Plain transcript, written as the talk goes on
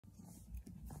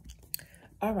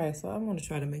All right, so I'm going to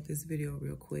try to make this video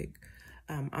real quick.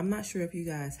 I'm not sure if you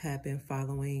guys have been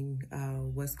following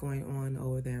what's going on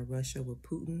over there in Russia with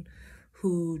Putin,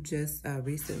 who just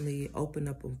recently opened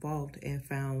up a vault and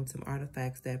found some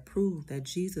artifacts that prove that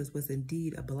Jesus was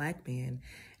indeed a black man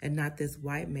and not this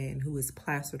white man who is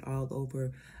plastered all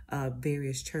over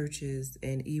various churches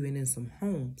and even in some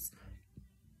homes.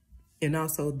 And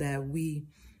also that we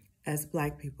as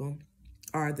black people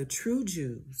are the true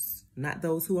Jews, not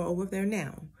those who are over there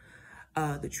now,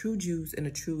 the true Jews and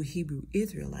the true Hebrew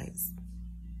Israelites.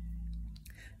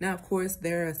 Now, of course,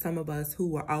 there are some of us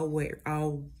who are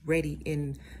already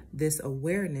in this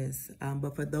awareness,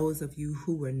 but for those of you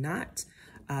who are not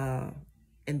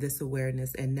in this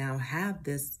awareness and now have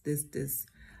this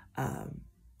I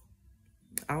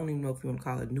don't even know if you want to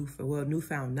call it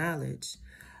newfound knowledge,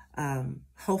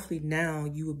 hopefully now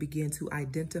you will begin to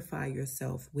identify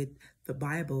yourself with the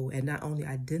Bible, and not only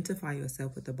identify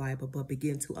yourself with the Bible, but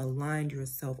begin to align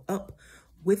yourself up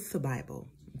with the Bible,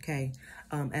 okay,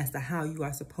 as to how you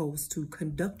are supposed to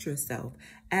conduct yourself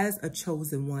as a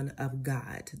chosen one of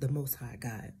God, the Most High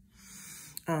God.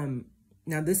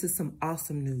 Now, this is some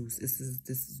awesome news. This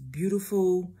is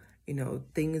beautiful. You know,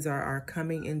 things are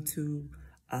coming into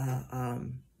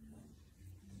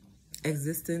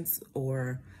existence,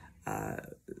 or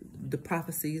the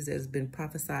prophecies that has been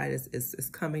prophesied is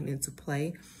coming into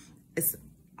play. It's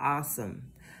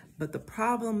awesome. But the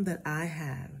problem that I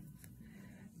have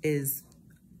is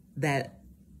that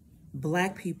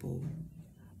black people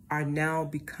are now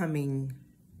becoming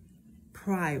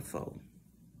prideful,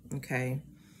 okay?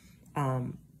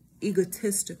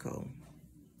 Egotistical.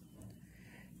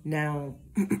 Now,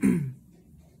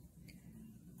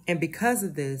 and because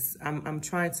of this, I'm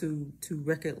trying to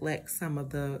recollect some of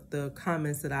the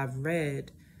comments that I've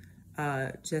read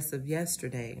just of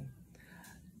yesterday.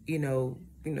 You know,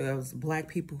 there was black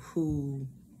people who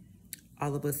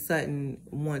all of a sudden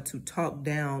want to talk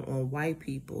down on white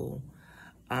people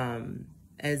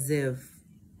as if,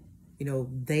 you know,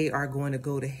 they are going to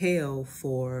go to hell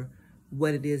for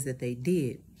what it is that they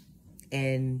did.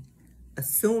 And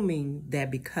assuming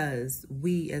that because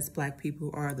we as black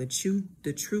people are the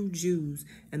true Jews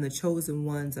and the chosen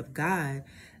ones of God,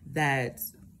 that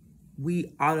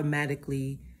we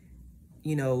automatically,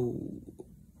 you know,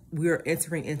 we're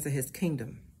entering into his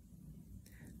kingdom.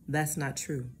 That's not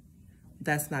true.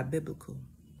 That's not biblical.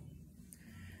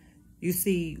 You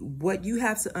see, what you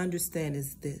have to understand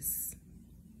is this.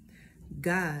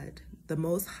 God, the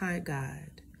Most High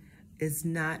God, is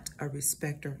not a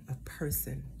respecter of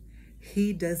person.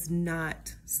 He does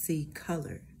not see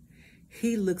color.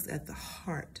 He looks at the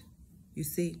heart, you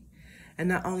see? And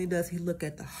not only does he look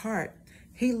at the heart,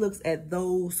 he looks at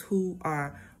those who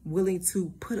are willing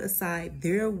to put aside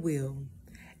their will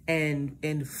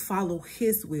and follow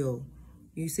his will.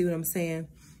 You see what I'm saying?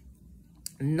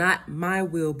 Not my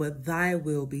will, but thy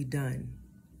will be done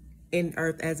in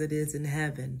earth as it is in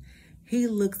heaven. He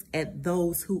looks at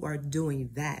those who are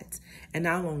doing that. And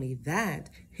not only that,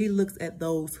 he looks at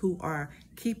those who are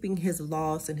keeping his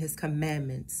laws and his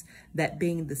commandments, that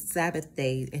being the Sabbath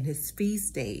days and his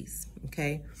feast days,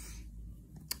 okay?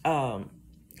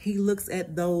 He looks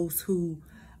at those who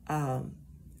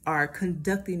are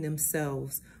conducting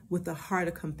themselves with a heart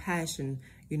of compassion,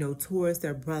 you know, towards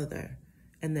their brother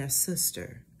and their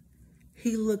sister.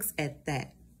 He looks at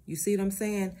that. You see what I'm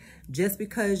saying? Just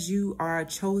because you are a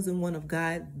chosen one of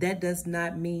God, that does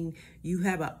not mean you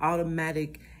have an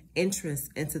automatic entrance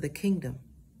into the kingdom.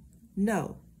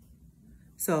 No.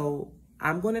 So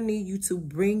I'm going to need you to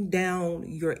bring down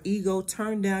your ego,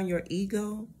 turn down your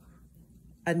ego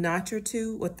a notch or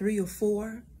two or three or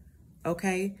four,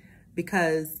 okay?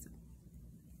 Because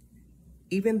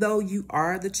even though you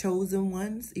are the chosen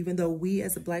ones, even though we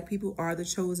as a black people are the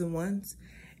chosen ones,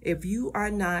 if you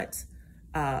are not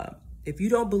if you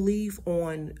don't believe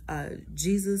on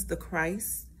Jesus the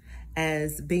Christ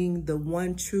as being the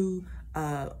one true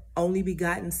only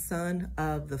begotten Son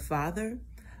of the Father,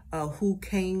 who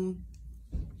came,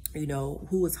 you know,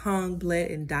 who was hung,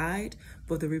 bled, and died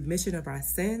for the remission of our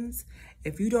sins,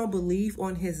 if you don't believe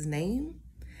on his name,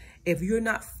 if you're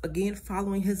not, again,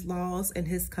 following his laws and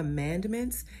his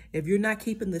commandments, if you're not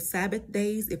keeping the Sabbath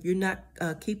days, if you're not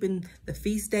keeping the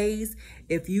feast days,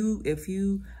 if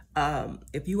you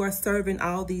are serving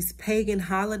all these pagan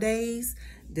holidays,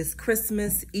 this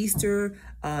Christmas, Easter,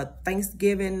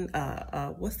 Thanksgiving,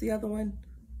 what's the other one?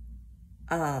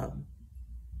 I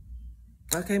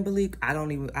can't believe, I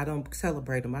don't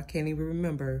celebrate them. I can't even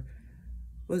remember.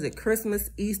 Was it Christmas,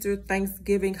 Easter,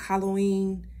 Thanksgiving,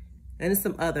 Halloween, and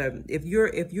some other. If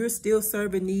you're still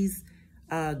serving these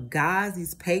gods,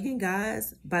 these pagan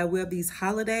gods, by way of these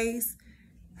holidays,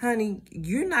 honey,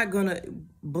 you're not going to,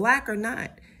 black or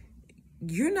not,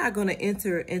 you're not going to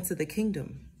enter into the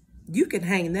kingdom. You can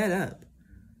hang that up.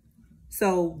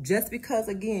 So just because,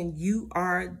 again, you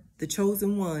are the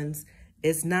chosen ones,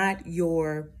 does not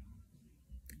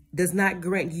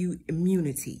grant you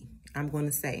immunity, I'm going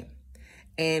to say.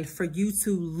 And for you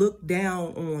to look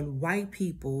down on white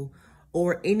people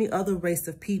or any other race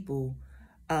of people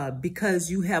because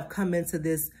you have come into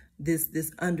this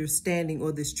understanding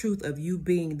or this truth of you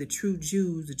being the true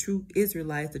Jews, the true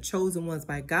Israelites, the chosen ones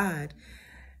by God,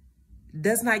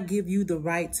 does not give you the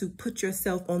right to put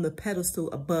yourself on the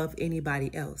pedestal above anybody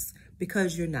else,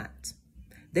 because you're not.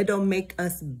 That don't make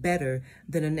us better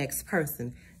than the next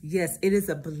person. Yes, it is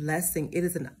a blessing. It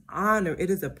is an honor. It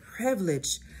is a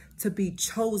privilege to be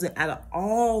chosen out of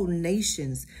all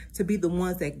nations, to be the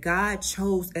ones that God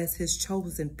chose as his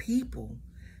chosen people.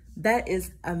 That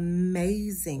is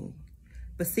amazing.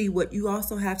 But see, what you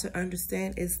also have to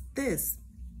understand is this.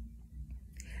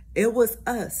 It was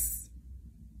us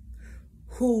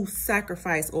who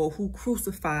sacrificed or who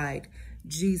crucified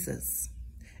Jesus.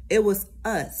 It was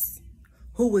us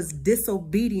who was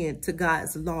disobedient to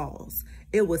God's laws.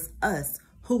 It was us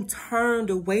who turned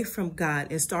away from God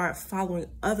and started following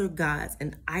other gods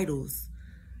and idols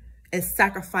and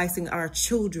sacrificing our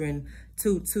children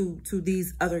to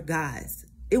these other gods.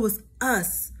 It was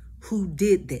us who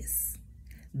did this.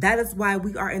 That is why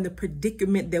we are in the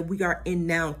predicament that we are in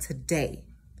now today.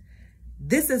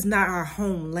 This is not our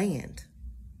homeland,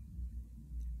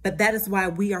 but that is why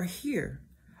we are here.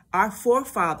 Our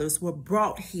forefathers were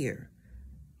brought here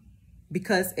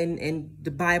because in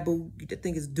the Bible, I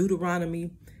think it's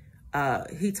Deuteronomy,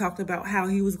 he talked about how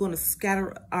he was going to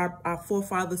scatter our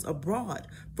forefathers abroad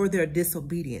for their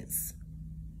disobedience.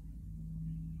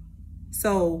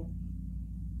 So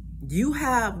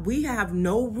we have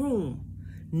no room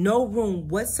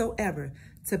whatsoever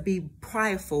to be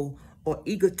prideful or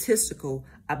egotistical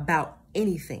about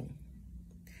anything.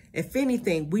 If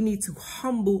anything, we need to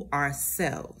humble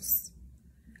ourselves.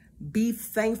 Be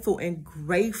thankful and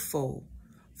grateful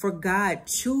for God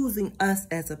choosing us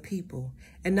as a people.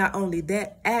 And not only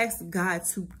that, ask God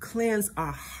to cleanse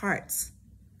our hearts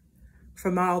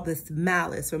from all this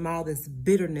malice, from all this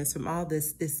bitterness, from all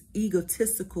this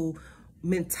egotistical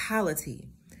mentality,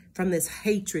 from this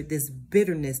hatred, this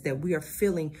bitterness that we are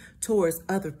feeling towards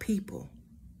other people.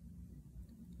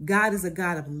 God is a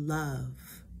God of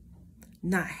love,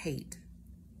 not hate.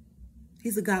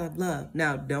 He's a God of love.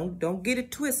 Now, don't get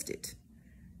it twisted.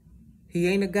 He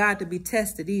ain't a God to be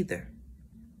tested either.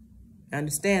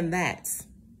 Understand that.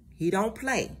 He don't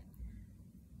play.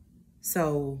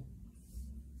 So,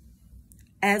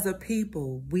 as a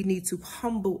people, we need to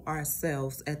humble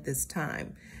ourselves at this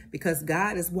time because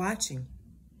God is watching.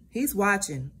 He's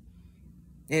watching.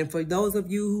 And for those of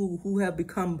you who have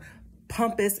become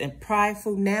pompous and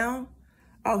prideful now,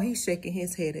 oh, he's shaking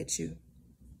his head at you.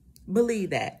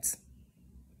 Believe that.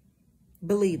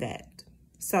 Believe that.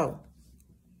 So,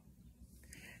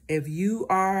 if you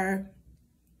are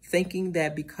thinking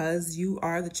that because you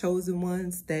are the chosen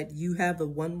ones, that you have a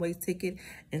one-way ticket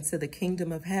into the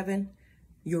kingdom of heaven,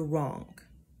 you're wrong.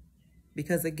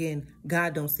 Because again,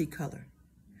 God don't see color.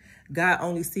 God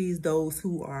only sees those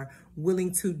who are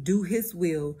willing to do his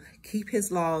will, keep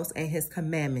his laws and his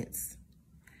commandments,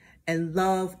 and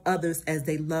love others as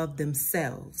they love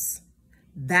themselves.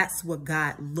 That's what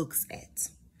God looks at.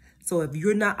 So if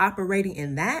you're not operating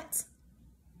in that,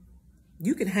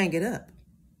 you can hang it up.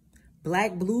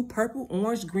 Black, blue, purple,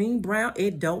 orange, green, brown,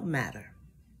 it don't matter.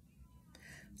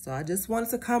 So I just wanted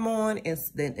to come on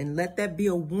and let that be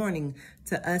a warning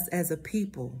to us as a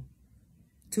people,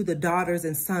 to the daughters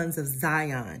and sons of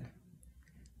Zion.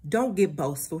 Don't get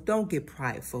boastful. Don't get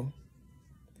prideful,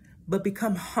 but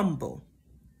become humble.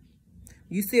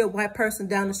 You see a white person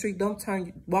down the street,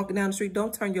 walking down the street,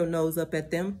 don't turn your nose up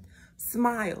at them.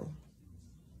 Smile.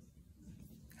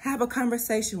 Have a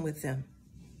conversation with them.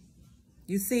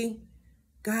 You see,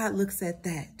 God looks at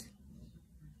that.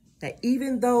 That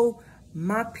even though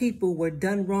my people were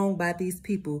done wrong by these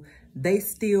people, they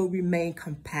still remain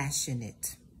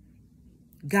compassionate.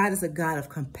 God is a God of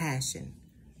compassion.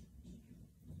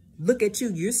 Look at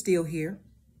you, you're still here.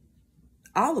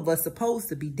 All of us supposed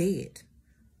to be dead.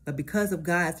 But because of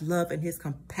God's love and his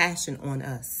compassion on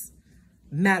us,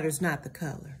 matters not the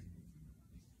color.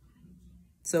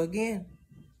 So again,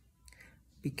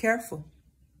 be careful.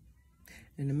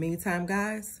 In the meantime,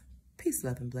 guys, peace,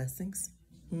 love, and blessings.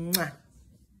 Mwah.